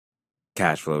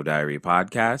Cashflow Diary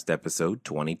Podcast, episode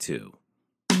 22.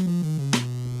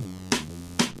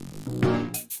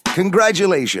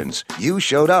 Congratulations, you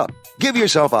showed up. Give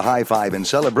yourself a high five in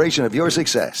celebration of your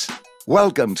success.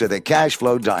 Welcome to the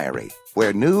Cashflow Diary,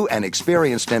 where new and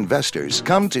experienced investors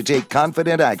come to take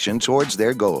confident action towards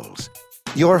their goals.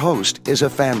 Your host is a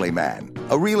family man,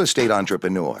 a real estate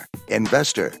entrepreneur,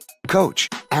 investor, coach,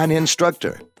 and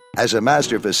instructor. As a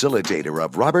master facilitator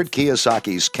of Robert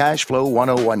Kiyosaki's Cashflow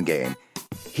 101 game,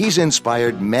 he's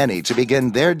inspired many to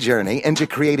begin their journey into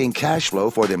creating cash flow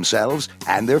for themselves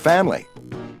and their family.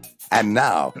 And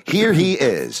now, here he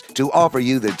is to offer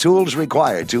you the tools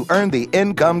required to earn the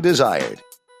income desired.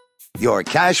 Your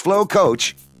cash flow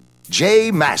coach,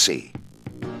 Jay Massey.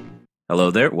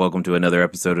 Hello there. Welcome to another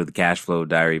episode of the Cashflow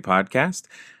Diary Podcast.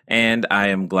 And I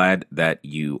am glad that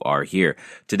you are here.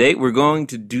 Today, we're going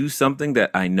to do something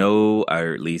that I know,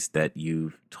 or at least that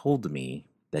you've told me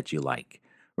that you like.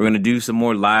 We're going to do some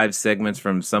more live segments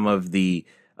from some of the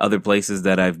other places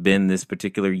that I've been this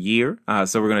particular year.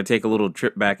 So we're going to take a little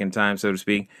trip back in time, so to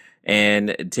speak,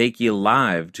 and take you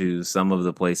live to some of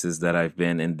the places that I've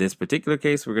been. In this particular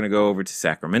case, we're going to go over to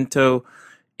Sacramento,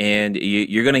 and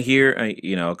you're going to hear,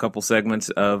 a couple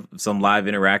segments of some live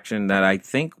interaction that I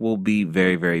think will be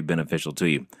very, very beneficial to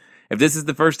you. If this is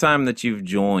the first time that you've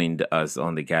joined us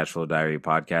on the Cashflow Diary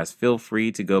podcast, feel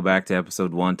free to go back to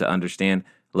episode 1 to understand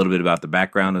a little bit about the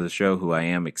background of the show, who I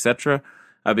am, etc.,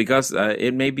 because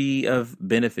it may be of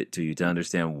benefit to you to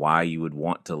understand why you would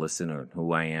want to listen, or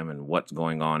who I am and what's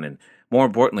going on. And more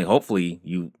importantly, hopefully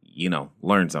you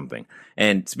learn something.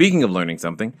 And speaking of learning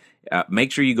something,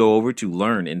 make sure you go over to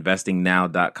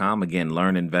learninvestingnow.com. Again,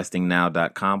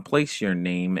 learninvestingnow.com. Place your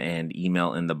name and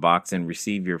email in the box and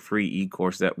receive your free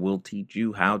e-course that will teach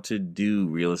you how to do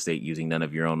real estate using none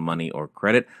of your own money or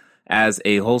credit as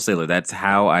a wholesaler. That's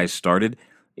how I started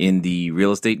in the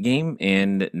real estate game,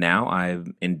 and now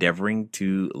I'm endeavoring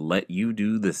to let you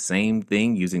do the same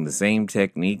thing using the same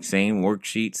technique, same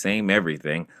worksheet, same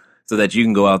everything, so that you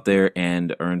can go out there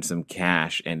and earn some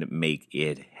cash and make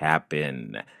it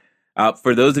happen.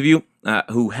 For those of you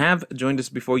who have joined us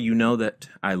before, you know that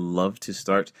I love to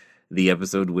start the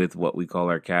episode with what we call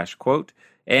our cash quote,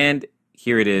 and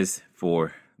here it is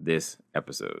for this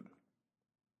episode.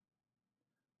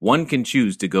 One can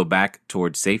choose to go back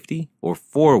towards safety or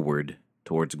forward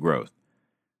towards growth.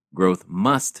 Growth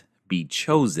must be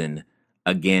chosen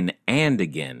again and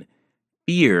again.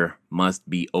 Fear must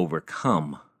be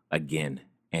overcome again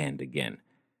and again.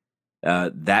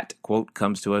 That quote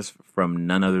comes to us from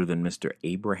none other than Mr.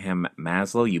 Abraham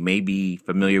Maslow. You may be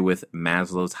familiar with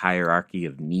Maslow's hierarchy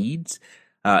of needs.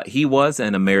 He was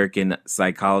an American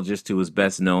psychologist who was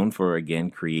best known for,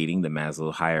 again, creating the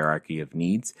Maslow hierarchy of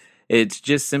needs. It's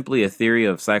just simply a theory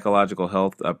of psychological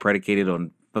health predicated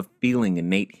on fulfilling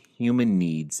innate human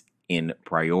needs in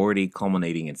priority,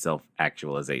 culminating in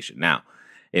self-actualization. Now,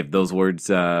 if those words,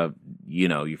 if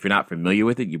you're not familiar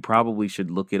with it, you probably should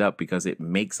look it up because it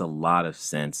makes a lot of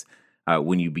sense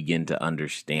when you begin to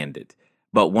understand it.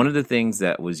 But one of the things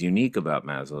that was unique about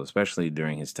Maslow, especially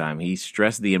during his time, he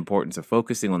stressed the importance of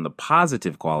focusing on the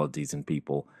positive qualities in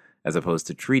people as opposed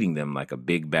to treating them like a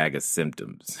big bag of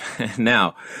symptoms.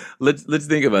 Now, let's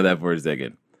think about that for a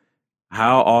second.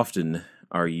 How often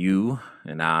are you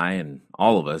and I and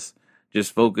all of us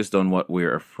just focused on what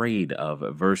we're afraid of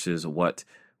versus what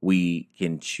we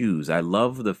can choose? I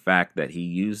love the fact that he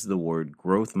used the word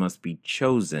growth must be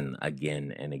chosen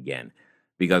again and again,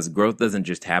 because growth doesn't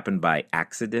just happen by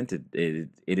accident. It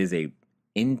is a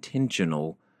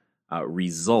intentional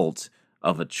result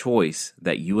of a choice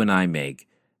that you and I make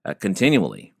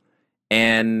continually.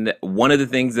 And one of the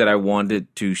things that I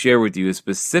wanted to share with you,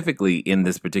 specifically in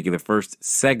this particular first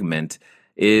segment,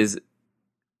 is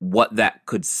what that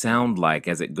could sound like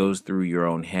as it goes through your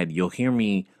own head. You'll hear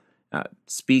me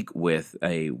speak with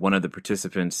one of the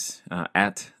participants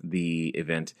at the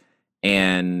event,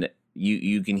 and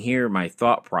you can hear my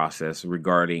thought process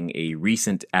regarding a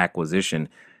recent acquisition,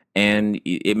 and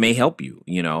it may help you.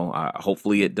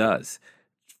 Hopefully it does,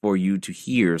 for you to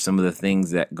hear some of the things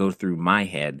that go through my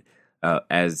head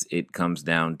as it comes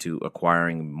down to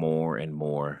acquiring more and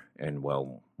more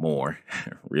more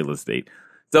real estate.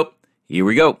 So here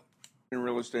we go. In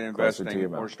real estate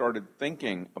investing, or started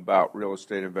thinking about real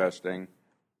estate investing,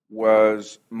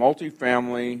 was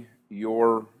multifamily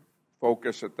your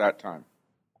focus at that time?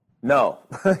 No,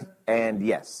 and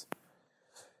yes.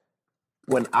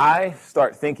 When I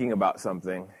start thinking about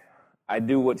something, I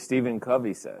do what Stephen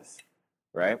Covey says,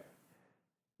 right?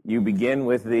 You begin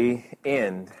with the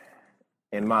end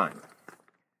in mind.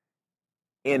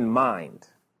 In mind.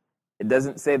 It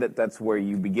doesn't say that that's where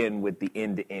you begin with the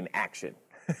end in action.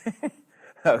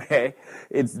 Okay?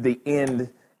 It's the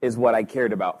end is what I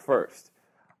cared about first.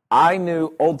 I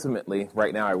knew ultimately,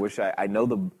 right now, I wish I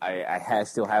know I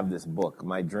still have this book,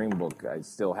 my dream book, I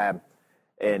still have,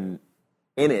 and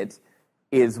in it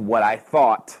is what I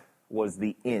thought was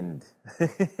the end.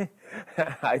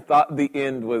 I thought the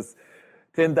end was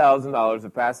 $10,000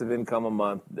 of passive income a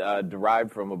month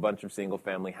derived from a bunch of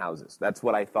single-family houses. That's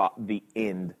what I thought the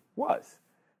end was.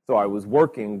 So I was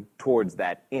working towards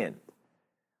that end.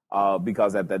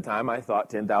 Because at that time I thought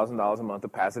 $10,000 a month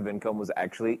of passive income was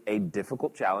actually a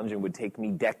difficult challenge and would take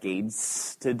me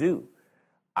decades to do.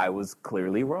 I was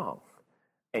clearly wrong.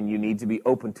 And you need to be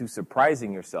open to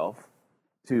surprising yourself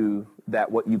to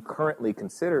that what you currently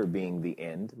consider being the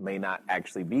end may not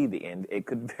actually be the end. It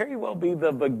could very well be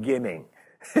the beginning,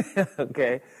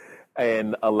 okay?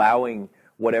 And allowing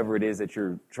whatever it is that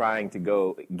you're trying to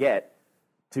go get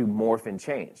to morph and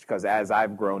change, because as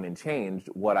I've grown and changed,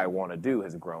 what I want to do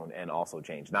has grown and also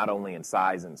changed, not only in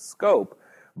size and scope,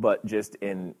 but just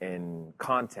in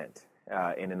content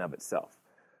in and of itself.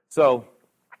 So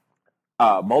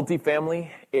multifamily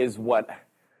is what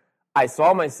I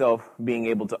saw myself being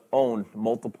able to own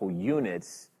multiple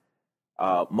units,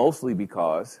 mostly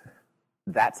because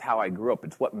that's how I grew up.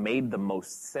 It's what made the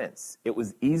most sense. It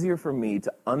was easier for me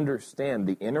to understand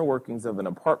the inner workings of an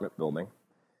apartment building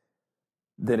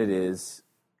than it is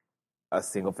a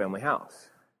single-family house.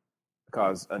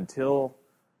 Because until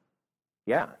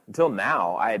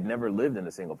now, I had never lived in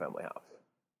a single-family house.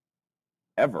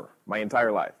 Ever. My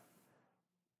entire life.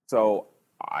 So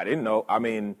I didn't know. I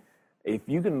mean, if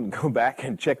you can go back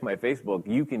and check my Facebook,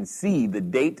 you can see the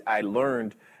date I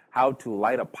learned how to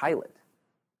light a pilot.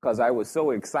 Because I was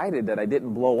so excited that I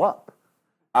didn't blow up.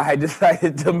 I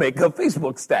decided to make a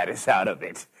Facebook status out of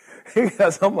it.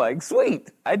 Because I'm like,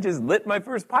 sweet, I just lit my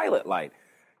first pilot light.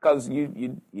 Because you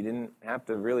didn't have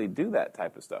to really do that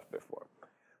type of stuff before.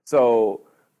 So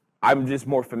I'm just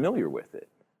more familiar with it.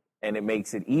 And it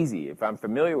makes it easy. If I'm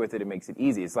familiar with it, it makes it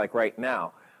easy. It's like right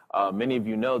now, many of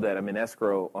you know that I'm in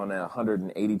escrow on a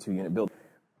 182-unit building.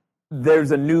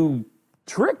 There's a new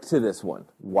trick to this one.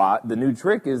 Why? The new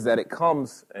trick is that it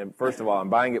comes, and first of all, I'm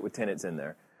buying it with tenants in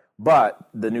there. But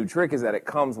the new trick is that it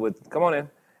comes with, come on in,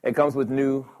 it comes with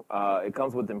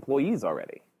employees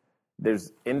already.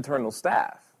 There's internal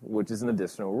staff, which is an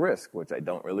additional risk, which I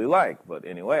don't really like. But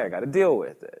anyway, I got to deal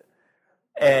with it.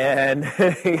 And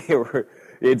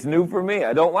it's new for me.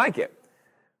 I don't like it.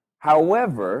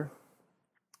 However,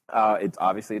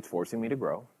 it's forcing me to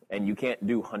grow. And you can't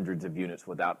do hundreds of units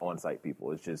without on-site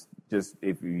people. It's just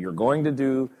if you're going to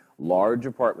do large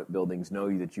apartment buildings,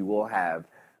 know that you will have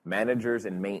managers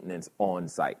and maintenance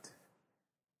on-site.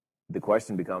 The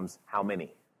question becomes, how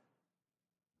many?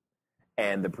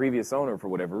 And the previous owner, for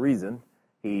whatever reason,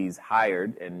 he's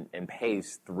hired and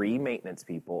pays 3 maintenance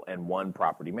people and 1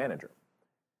 property manager.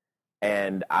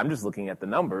 And I'm just looking at the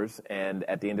numbers, and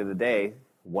at the end of the day,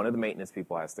 one of the maintenance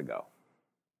people has to go.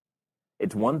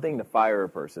 It's one thing to fire a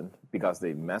person because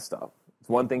they messed up. It's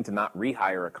one thing to not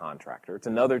rehire a contractor. It's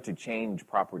another to change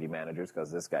property managers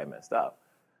because this guy messed up.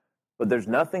 But there's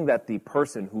nothing that the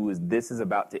person this is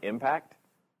about to impact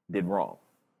did wrong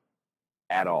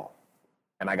at all.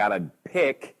 And I got to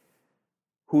pick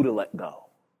who to let go.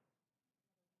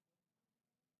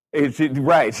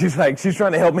 Right. She's trying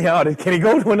to help me out. Can he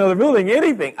go to another building?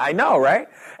 Anything. I know, right?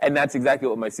 And that's exactly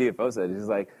what my CFO said. She's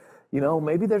like,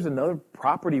 maybe there's another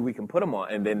property we can put him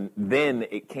on. And then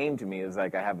it came to me, it's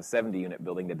like I have a 70-unit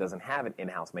building that doesn't have an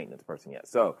in-house maintenance person yet.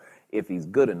 So if he's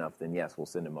good enough, then yes, we'll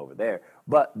send him over there.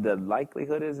 But the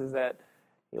likelihood is that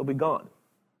he'll be gone.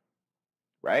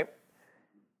 Right?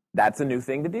 That's a new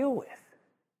thing to deal with.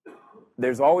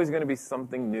 There's always going to be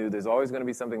something new. There's always going to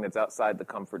be something that's outside the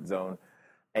comfort zone.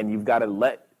 And you've got to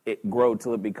let it grow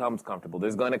till it becomes comfortable.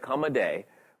 There's going to come a day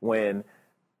when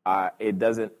it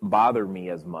doesn't bother me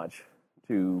as much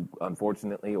to,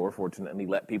 unfortunately or fortunately,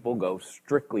 let people go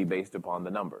strictly based upon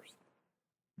the numbers.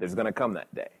 There's going to come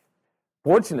that day.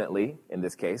 Fortunately, in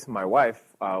this case, my wife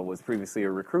was previously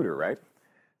a recruiter, right?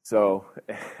 So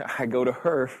I go to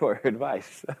her for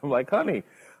advice. I'm like, honey,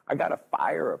 I got to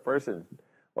fire a person.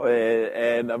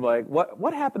 And I'm like,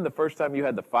 what happened the first time you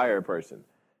had to fire a person?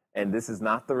 And this is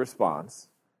not the response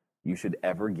you should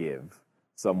ever give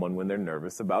someone when they're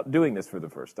nervous about doing this for the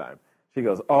first time. She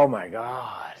goes, oh my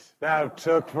gosh, that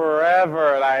took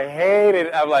forever and I hate it.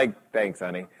 I'm like, thanks,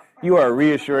 honey. You are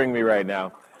reassuring me right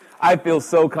now. I feel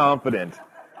so confident.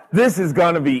 This is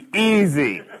going to be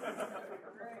easy.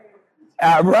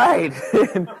 Right.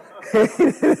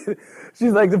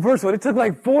 She's like, the first one, it took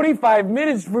like 45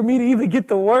 minutes for me to even get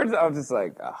the words. I was just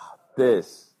like,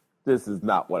 this is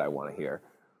not what I want to hear.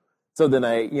 So then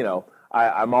I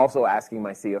I'm also asking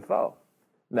my CFO.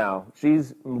 Now,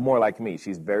 she's more like me.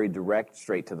 She's very direct,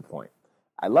 straight to the point.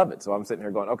 I love it. So I'm sitting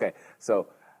here going, okay, so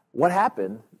what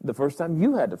happened the first time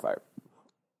you had to fire?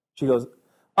 She goes,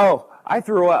 oh, I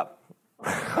threw up.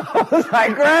 I was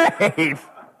like, great.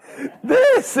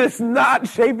 This is not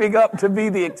shaping up to be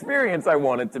the experience I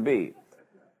want it to be.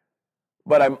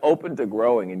 But I'm open to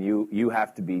growing, and you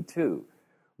have to be too.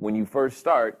 When you first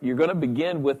start, you're going to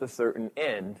begin with a certain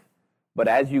end, but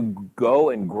as you go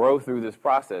and grow through this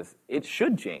process, it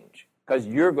should change because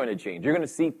you're going to change. You're going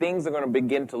to see things are going to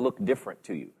begin to look different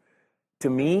to you. To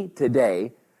me,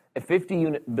 today, a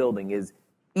 50-unit building is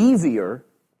easier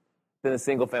than a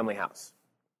single-family house.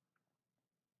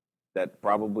 That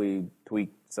probably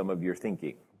tweaked some of your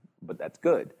thinking, but that's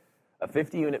good. A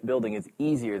 50-unit building is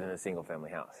easier than a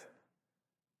single-family house,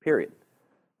 period,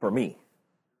 for me.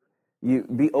 You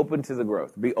be open to the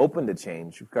growth. Be open to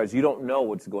change because you don't know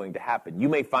what's going to happen. You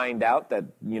may find out that,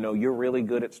 you're really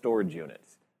good at storage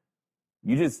units.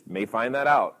 You just may find that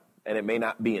out, and it may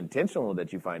not be intentional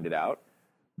that you find it out.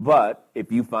 But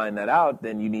if you find that out,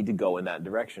 then you need to go in that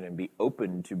direction and be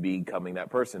open to becoming that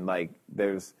person. Like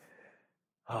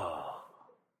I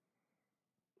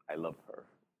love her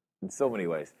in so many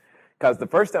ways. Because the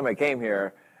first time I came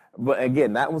here, but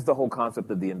again, that was the whole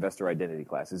concept of the investor identity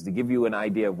class, is to give you an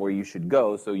idea of where you should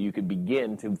go so you could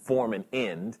begin to form an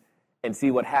end and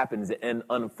see what happens and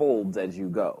unfolds as you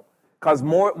go. Because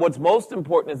what's most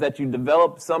important is that you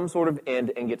develop some sort of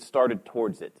end and get started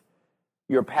towards it.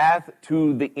 Your path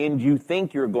to the end you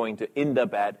think you're going to end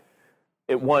up at,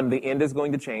 the end is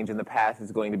going to change and the path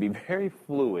is going to be very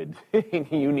fluid.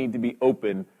 You need to be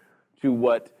open to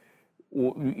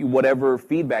whatever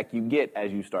feedback you get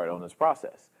as you start on this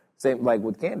process. Same like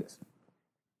with Candace.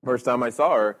 First time I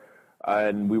saw her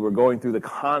and we were going through the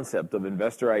concept of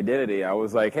investor identity, I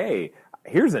was like, hey,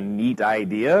 here's a neat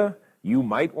idea. You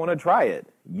might want to try it.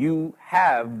 You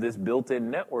have this built-in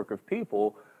network of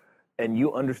people and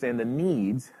you understand the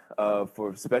needs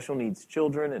for special needs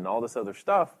children and all this other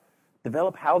stuff.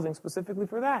 Develop housing specifically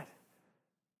for that.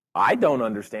 I don't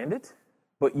understand it,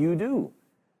 but you do.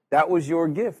 That was your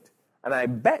gift. And I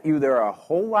bet you there are a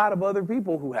whole lot of other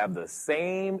people who have the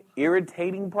same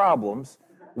irritating problems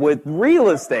with real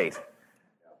estate.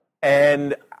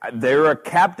 And they're a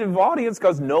captive audience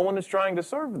because no one is trying to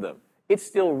serve them. It's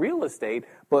still real estate,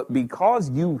 but because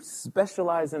you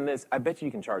specialize in this, I bet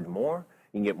you can charge more.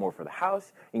 You can get more for the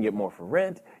house. You can get more for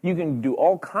rent. You can do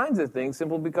all kinds of things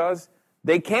simply because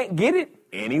they can't get it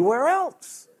anywhere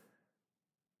else.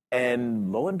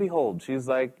 And lo and behold, she's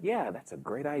like, yeah, that's a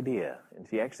great idea. And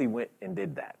she actually went and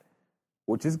did that,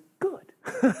 which is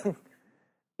good.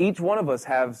 Each one of us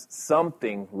has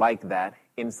something like that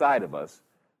inside of us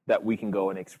that we can go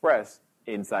and express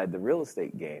inside the real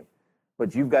estate game.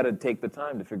 But you've got to take the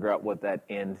time to figure out what that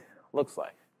end looks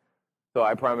like. So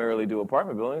I primarily do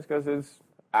apartment buildings because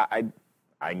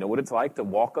I know what it's like to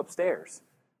walk upstairs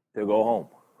to go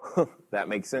home. That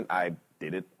makes sense. I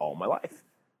did it all my life.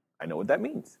 I know what that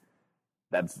means.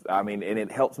 And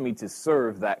it helps me to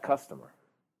serve that customer.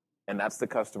 And that's the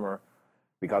customer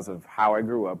because of how I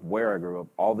grew up, where I grew up,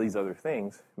 all these other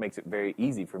things makes it very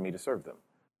easy for me to serve them.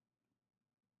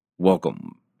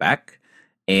 Welcome back.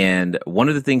 And one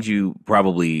of the things you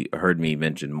probably heard me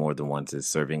mention more than once is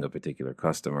serving a particular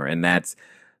customer. And that's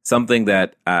something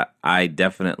that I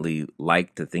definitely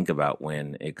like to think about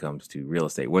when it comes to real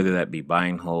estate, whether that be buy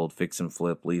and hold, fix and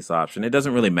flip, lease option. It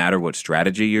doesn't really matter what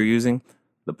strategy you're using.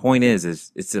 The point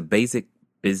is it's a basic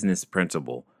business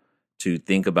principle to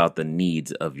think about the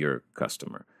needs of your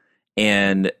customer.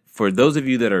 And for those of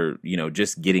you that are,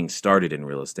 just getting started in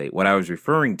real estate, what I was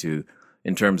referring to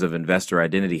in terms of investor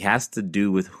identity has to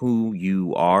do with who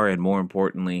you are and, more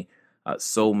importantly,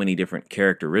 so many different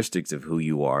characteristics of who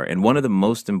you are. And one of the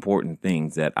most important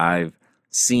things that I've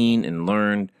seen and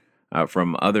learned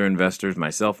from other investors,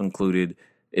 myself included,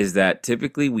 is that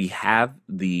typically we have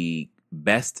the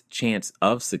best chance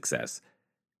of success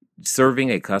serving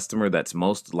a customer that's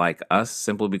most like us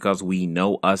simply because we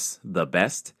know us the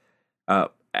best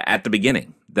at the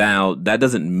beginning. Now, that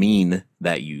doesn't mean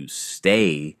that you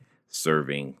stay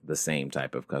serving the same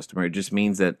type of customer. It just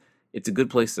means that it's a good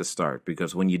place to start,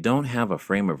 because when you don't have a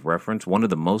frame of reference, one of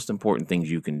the most important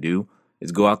things you can do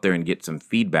is go out there and get some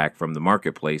feedback from the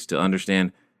marketplace to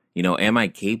understand, am I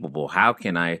capable? How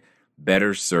can I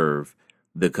better serve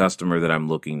the customer that I'm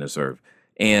looking to serve?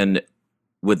 And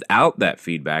without that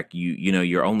feedback,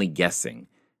 you're only guessing.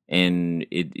 And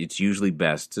it's usually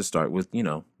best to start with,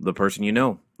 the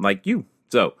person like you.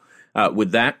 So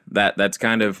with that's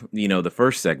kind of, the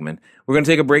first segment. We're going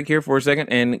to take a break here for a second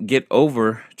and get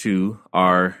over to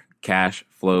our cash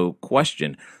flow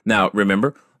question. Now,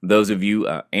 remember, those of you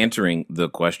answering the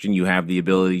question, you have the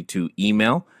ability to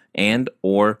email and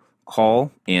or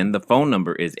call in. The phone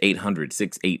number is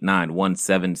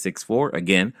 800-689-1764.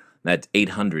 Again, that's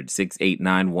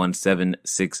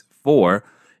 800-689-1764.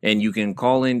 And you can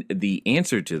call in the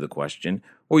answer to the question,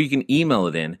 or you can email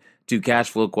it in to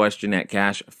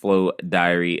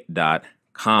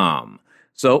cashflowquestion@cashflowdiary.com.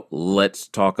 So let's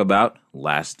talk about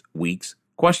last week's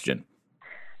question.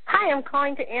 Hi, I'm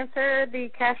calling to answer the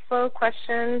cash flow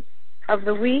question of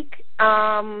the week.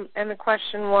 And the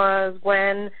question was,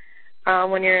 when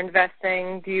you're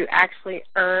investing, do you actually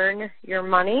earn your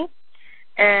money?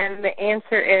 And the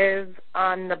answer is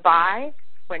on the buy,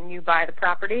 when you buy the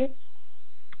property.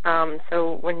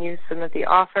 So when you submit the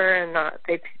offer and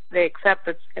they accept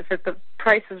it, if the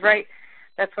price is right,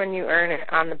 that's when you earn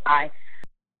it on the buy.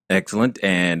 Excellent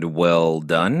and well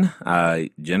done.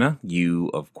 Jenna, you,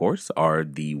 of course, are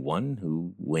the one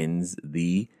who wins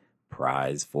the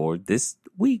prize for this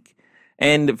week.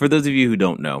 And for those of you who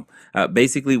don't know,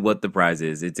 basically what the prize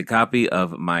is, it's a copy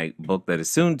of my book that is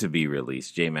soon to be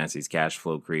released, Jay Massey's Cash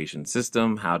Flow Creation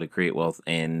System, How to Create Wealth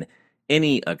in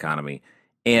Any Economy.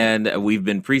 And we've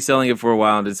been pre-selling it for a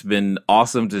while, and it's been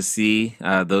awesome to see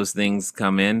those things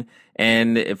come in.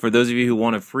 And for those of you who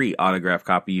want a free autographed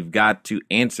copy, you've got to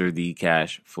answer the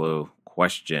cash flow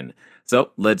question.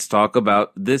 So let's talk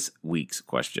about this week's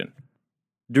question.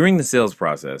 During the sales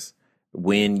process,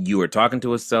 when you are talking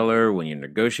to a seller, when you're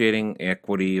negotiating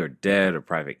equity or debt or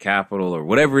private capital or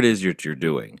whatever it is that you're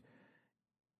doing,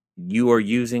 you are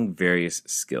using various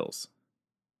skills.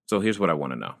 So here's what I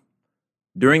want to know.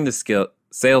 During the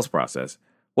sales process,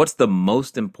 what's the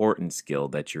most important skill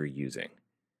that you're using?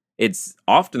 It's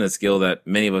often a skill that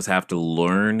many of us have to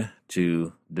learn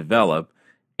to develop.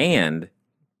 And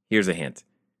here's a hint.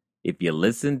 If you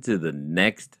listen to the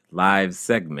next live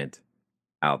segment,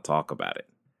 I'll talk about it.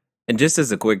 And just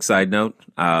as a quick side note,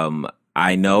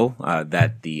 I know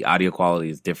that the audio quality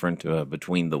is different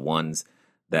between the ones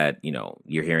that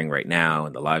you're hearing right now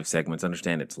and the live segments.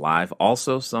 Understand it's live.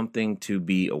 Also, something to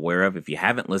be aware of. If you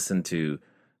haven't listened to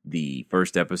the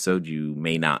first episode, you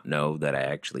may not know that I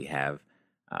actually have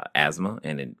asthma,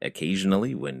 and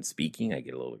occasionally when speaking, I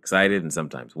get a little excited and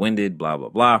sometimes winded, blah, blah,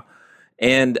 blah.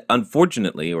 And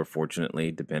unfortunately, or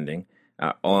fortunately, depending,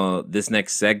 on this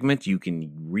next segment, you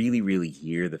can really, really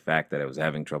hear the fact that I was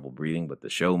having trouble breathing, but the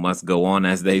show must go on,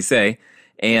 as they say.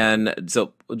 And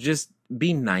so just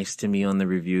be nice to me on the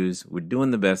reviews. We're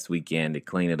doing the best we can to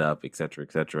clean it up, et cetera,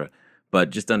 et cetera. But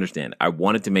just understand, I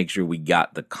wanted to make sure we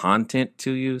got the content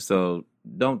to you, so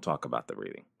don't talk about the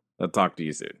breathing. I'll talk to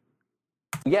you soon.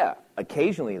 Yeah,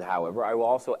 occasionally, however, I will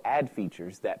also add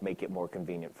features that make it more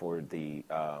convenient for the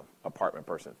apartment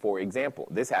person. For example,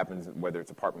 this happens whether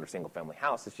it's apartment or single-family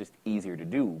house. It's just easier to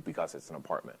do because it's an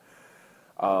apartment,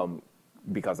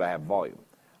 because I have volume.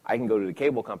 I can go to the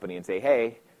cable company and say,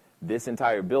 hey, this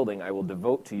entire building I will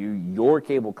devote to you, your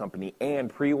cable company, and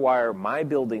pre-wire my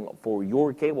building for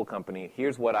your cable company.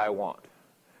 Here's what I want.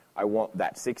 I want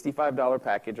that $65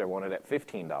 package. I want it at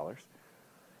 $15.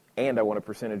 And I want a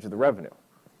percentage of the revenue.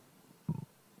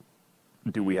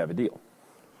 Do we have a deal?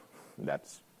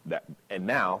 That's that. And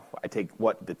now I take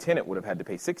what the tenant would have had to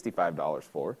pay $65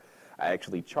 for. I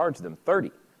actually charge them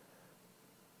 $30.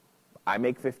 I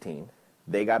make $15.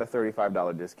 They got a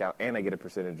 $35 discount, and I get a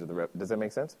percentage of the revenue. Does that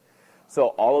make sense? So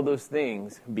all of those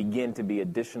things begin to be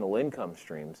additional income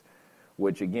streams,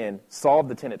 which again solve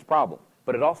the tenant's problem,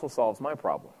 but it also solves my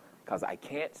problem because I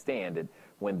can't stand it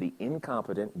when the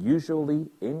usually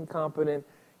incompetent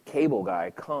cable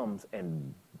guy comes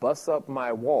and busts up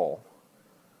my wall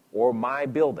or my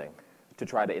building to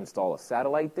try to install a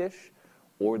satellite dish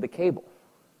or the cable.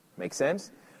 Make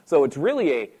sense? So it's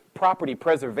really a property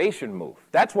preservation move.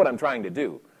 That's what I'm trying to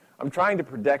do. I'm trying to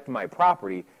protect my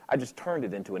property. I just turned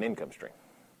it into an income stream.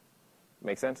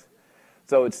 Make sense?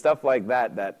 So it's stuff like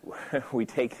that that we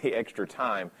take the extra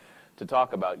time to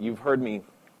talk about. You've heard me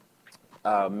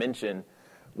mention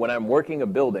when I'm working a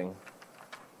building,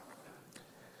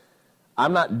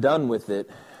 I'm not done with it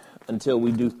until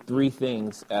we do 3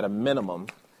 things at a minimum,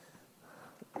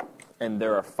 and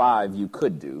there are 5 you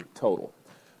could do total.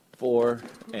 4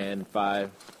 and 5.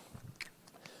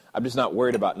 I'm just not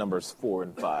worried about numbers 4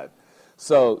 and 5.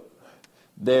 So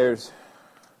there's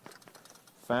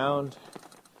found,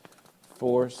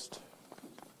 forced,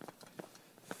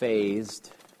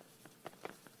 phased,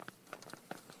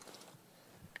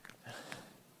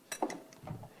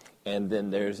 and then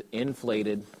there's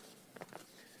inflated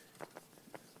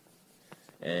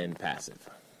and passive.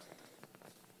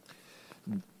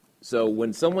 So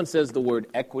when someone says the word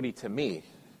equity to me,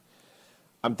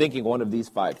 I'm thinking one of these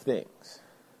 5 things.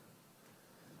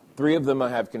 3 of them I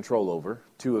have control over.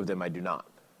 2 of them I do not.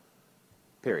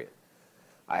 Period.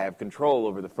 I have control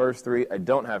over the first 3. I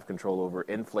don't have control over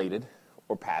inflated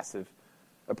or passive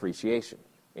appreciation,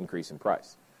 increase in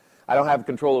price. I don't have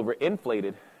control over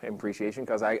inflated appreciation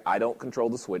because I don't control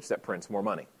the switch that prints more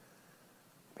money.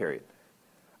 Period.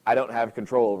 I don't have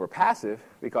control over passive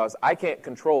because I can't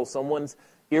control someone's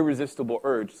irresistible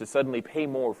urge to suddenly pay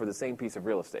more for the same piece of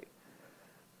real estate.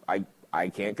 I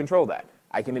can't control that.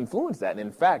 I can influence that. And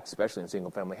in fact, especially in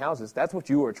single-family houses, that's what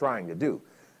you are trying to do.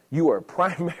 You are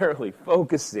primarily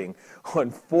focusing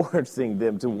on forcing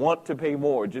them to want to pay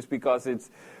more just because it's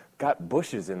got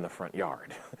bushes in the front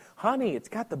yard. Honey, it's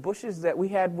got the bushes that we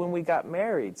had when we got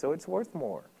married, so it's worth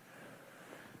more.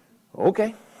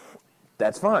 Okay,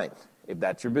 that's fine if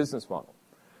that's your business model.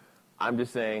 I'm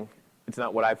just saying it's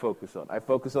not what I focus on. I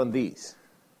focus on these.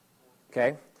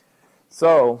 Okay?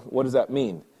 So what does that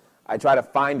mean? I try to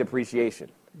find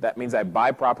appreciation. That means I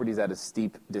buy properties at a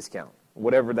steep discount.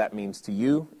 Whatever that means to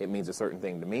you, it means a certain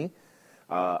thing to me.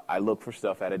 I look for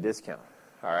stuff at a discount.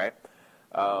 All right?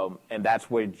 And that's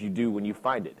what you do when you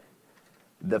find it.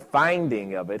 The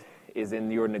finding of it is in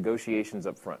your negotiations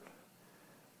up front.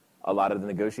 A lot of the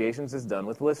negotiations is done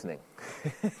with listening,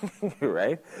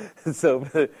 right? So,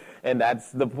 and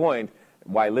that's the point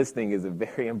why listening is a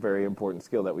very, very important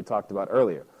skill that we talked about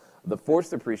earlier. The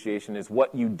forced appreciation is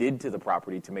what you did to the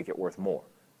property to make it worth more.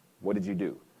 What did you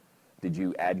do? Did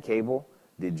you add cable?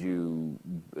 Did you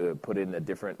put in a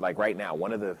different, like right now,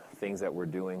 one of the things that we're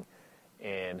doing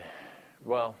in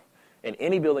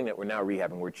any building that we're now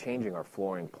rehabbing, we're changing our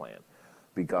flooring plan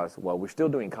because, well, we're still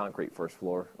doing concrete first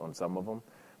floor on some of them,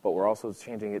 but we're also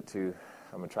changing it to,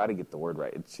 I'm going to try to get the word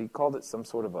right. She called it some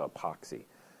sort of epoxy.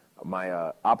 My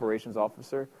operations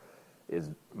officer is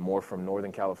more from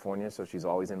Northern California, so she's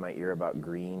always in my ear about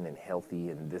green and healthy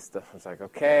and this stuff. It's like,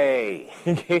 okay,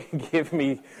 give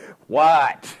me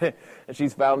what? And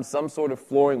she's found some sort of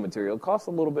flooring material. It costs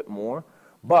a little bit more,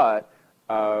 but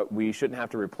we shouldn't have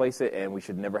to replace it, and we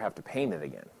should never have to paint it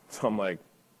again. So I'm like,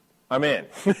 I'm in.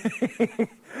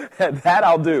 That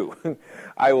I'll do.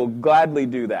 I will gladly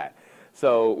do that.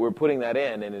 So we're putting that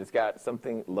in, and it's got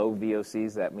something, low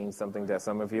VOCs. That means something to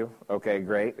some of you. Okay,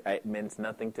 great. It means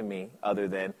nothing to me other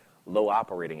than low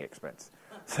operating expense.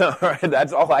 So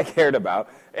that's all I cared about,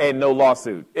 and no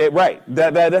lawsuit. Right.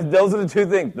 Those are the 2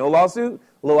 things. No lawsuit,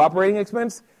 low operating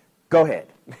expense, go ahead.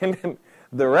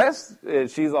 The rest,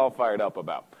 she's all fired up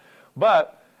about.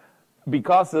 But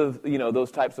because of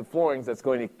those types of floorings, that's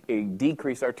going to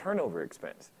decrease our turnover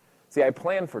expense. See, I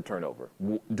plan for turnover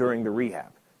during the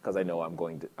rehab because I know I'm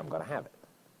going to have it.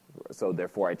 So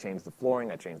therefore, I change the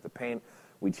flooring, I change the paint,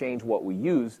 we change what we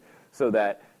use so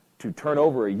that to turn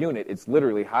over a unit, it's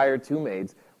literally hire 2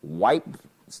 maids, wipe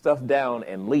stuff down,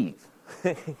 and leave.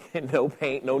 No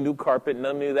paint, no new carpet,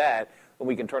 none of that. And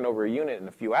we can turn over a unit in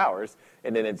a few hours,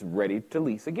 and then it's ready to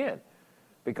lease again.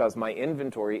 Because my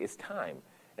inventory is time.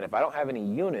 And if I don't have any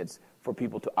units for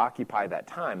people to occupy that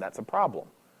time, that's a problem.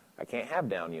 I can't have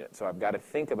down units, so I've got to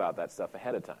think about that stuff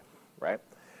ahead of time, right?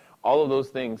 All of those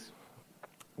things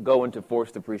go into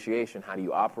forced appreciation. How do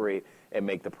you operate and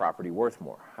make the property worth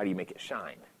more? How do you make it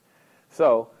shine?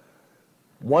 So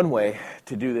one way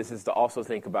to do this is to also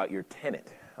think about your tenant.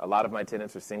 A lot of my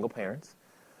tenants are single parents,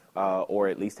 or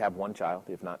at least have 1 child,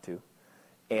 if not 2.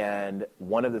 And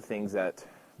one of the things that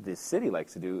the city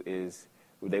likes to do is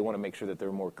they want to make sure that there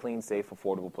are more clean, safe,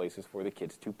 affordable places for the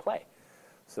kids to play.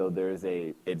 So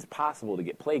it's possible to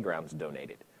get playgrounds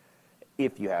donated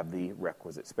if you have the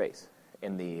requisite space.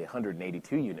 In the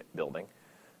 182-unit building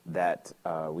that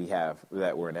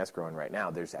we're in escrow in right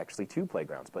now, there's actually 2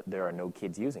 playgrounds, but there are no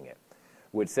kids using it,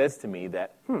 which says to me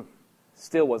that,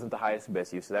 still wasn't the highest and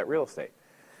best use of that real estate.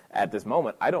 At this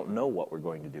moment, I don't know what we're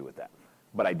going to do with that,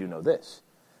 but I do know this.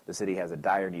 The city has a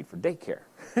dire need for daycare.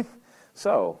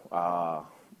 So so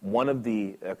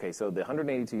the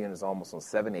 182 units is almost on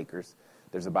 7 acres.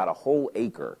 There's about a whole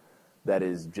acre that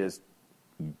is just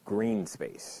green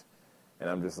space. And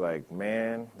I'm just like,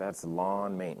 man, that's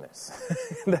lawn maintenance.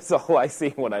 That's all I see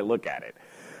when I look at it.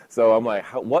 So I'm like,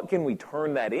 what can we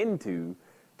turn that into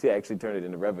to actually turn it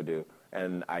into revenue?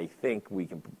 And I think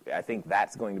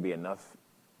that's going to be enough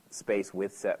space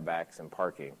with setbacks and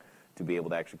parking to be able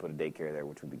to actually put a daycare there,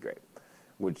 which would be great,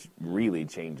 which really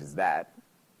changes that,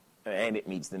 and it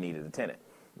meets the need of the tenant.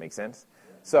 Make sense?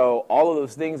 So all of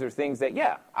those things are things that,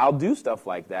 yeah, I'll do stuff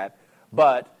like that,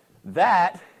 but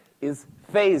that is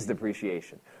phased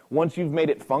appreciation. Once you've made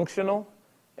it functional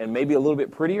and maybe a little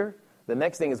bit prettier, the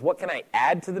next thing is what can I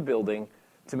add to the building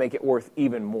to make it worth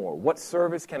even more? What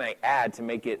service can I add to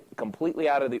make it completely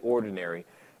out of the ordinary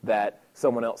that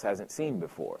someone else hasn't seen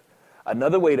before.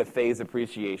 Another way to phase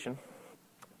appreciation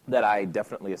that I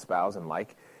definitely espouse and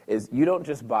like is you don't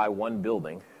just buy one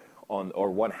building or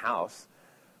one house,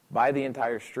 buy the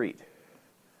entire street.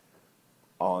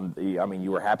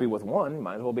 You were happy with one,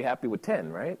 might as well be happy with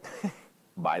 10, right?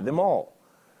 Buy them all.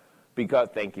 Because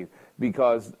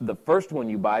the first one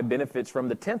you buy benefits from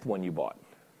the 10th one you bought.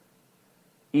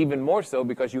 Even more so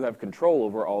because you have control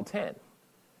over all 10.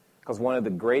 Because one of the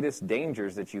greatest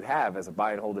dangers that you have as a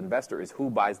buy and hold investor is who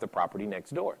buys the property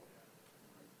next door.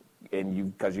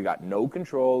 And because you got no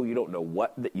control, you don't know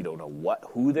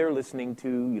who they're listening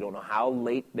to, you don't know how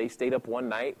late they stayed up one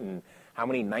night and how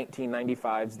many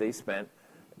 1995s they spent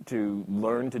to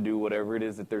learn to do whatever it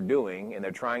is that they're doing, and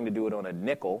they're trying to do it on a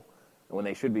nickel when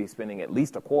they should be spending at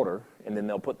least a quarter, and then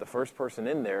they'll put the first person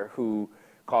in there who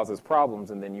causes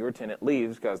problems, and then your tenant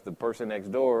leaves because the person next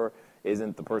door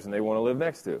isn't the person they want to live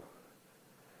next to.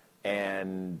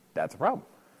 And that's a problem.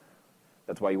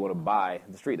 That's why you want to buy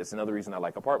the street. That's another reason I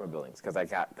like apartment buildings, because I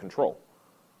got control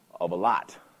of a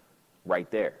lot right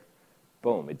there.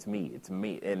 Boom, it's me.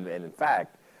 And in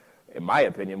fact, in my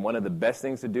opinion, one of the best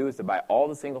things to do is to buy all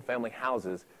the single-family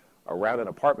houses around an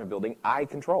apartment building I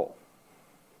control.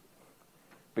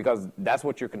 Because that's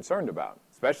what you're concerned about,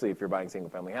 especially if you're buying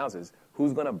single-family houses.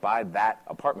 Who's going to buy that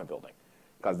apartment building?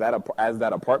 Because as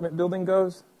that apartment building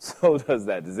goes, so does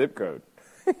that zip code.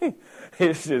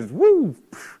 It's just, woo,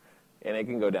 and it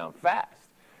can go down fast.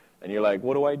 And you're like,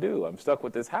 what do? I'm stuck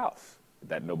with this house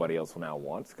that nobody else now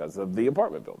wants because of the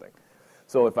apartment building.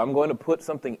 So if I'm going to put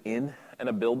something in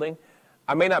a building,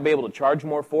 I may not be able to charge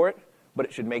more for it, but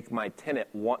it should make my tenant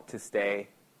want to stay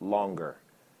longer.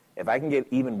 If I can get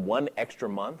even one extra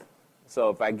month, so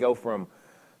if I go from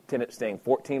tenant staying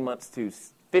 14 months to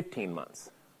 15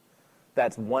 months,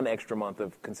 that's one extra month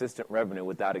of consistent revenue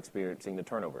without experiencing the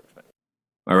turnover expense.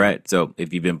 All right. So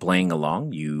if you've been playing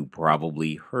along, you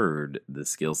probably heard the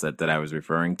skill set that I was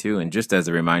referring to. And just as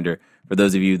a reminder, for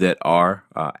those of you that are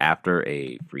after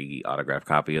a free autographed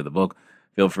copy of the book,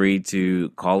 feel free to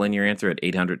call in your answer at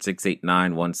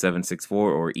 800-689-1764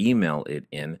 or email it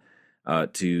in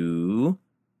to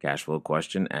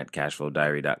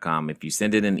cashflowquestion@cashflowdiary.com. If you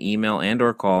send it an email and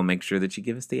or call, make sure that you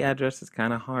give us the address. It's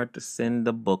kind of hard to send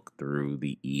the book through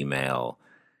the email.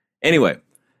 Anyway,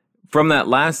 from that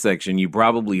last section, you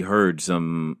probably heard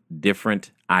some different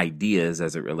ideas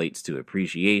as it relates to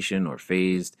appreciation or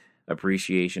phased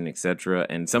appreciation, etc.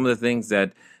 And some of the things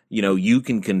that, you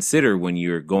can consider when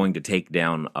you're going to take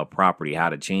down a property, how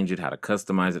to change it, how to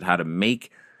customize it, how to make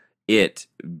it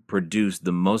produce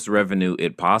the most revenue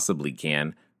it possibly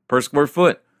can per square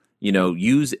foot.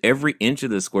 Use every inch of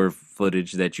the square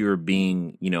footage that you're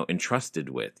being, entrusted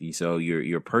with. So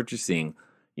you're purchasing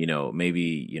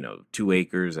maybe, 2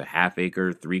 acres, a half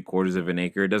acre, 3/4 of an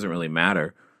acre. It doesn't really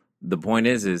matter. The point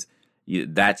is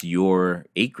that's your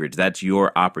acreage. That's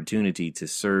your opportunity to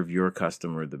serve your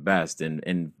customer the best,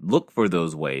 and look for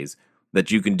those ways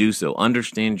that you can do so.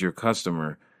 Understand your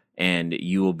customer, and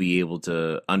you will be able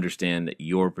to understand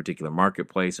your particular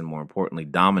marketplace, and more importantly,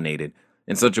 dominate it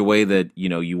in such a way that,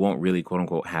 you won't really, quote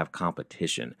unquote, have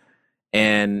competition.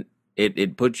 And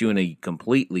it puts you in a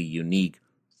completely unique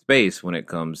space when it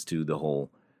comes to the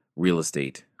whole real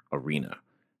estate arena.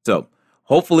 So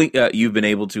hopefully you've been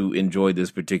able to enjoy this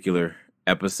particular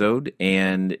episode.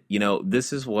 And,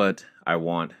 this is what I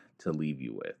want to leave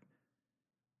you with.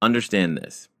 Understand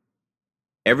this.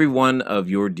 Every one of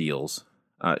your deals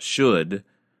should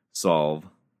solve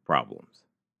problems.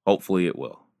 Hopefully it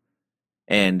will.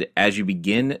 And as you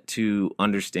begin to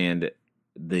understand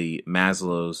the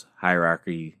Maslow's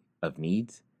hierarchy of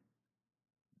needs,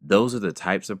 those are the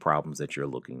types of problems that you're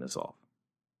looking to solve.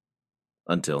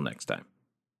 Until next time.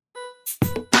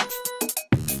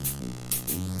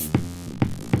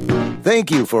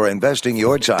 Thank you for investing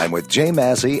your time with Jay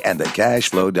Massey and the Cash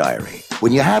Flow Diary.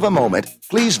 When you have a moment,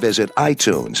 please visit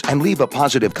iTunes and leave a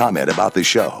positive comment about the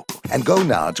show. And go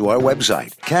now to our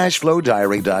website,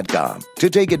 cashflowdiary.com, to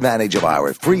take advantage of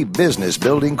our free business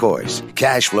building course,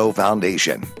 Cash Flow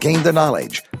Foundation. Gain the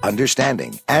knowledge,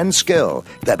 understanding, and skill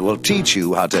that will teach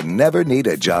you how to never need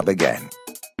a job again.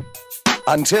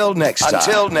 Until next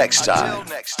time.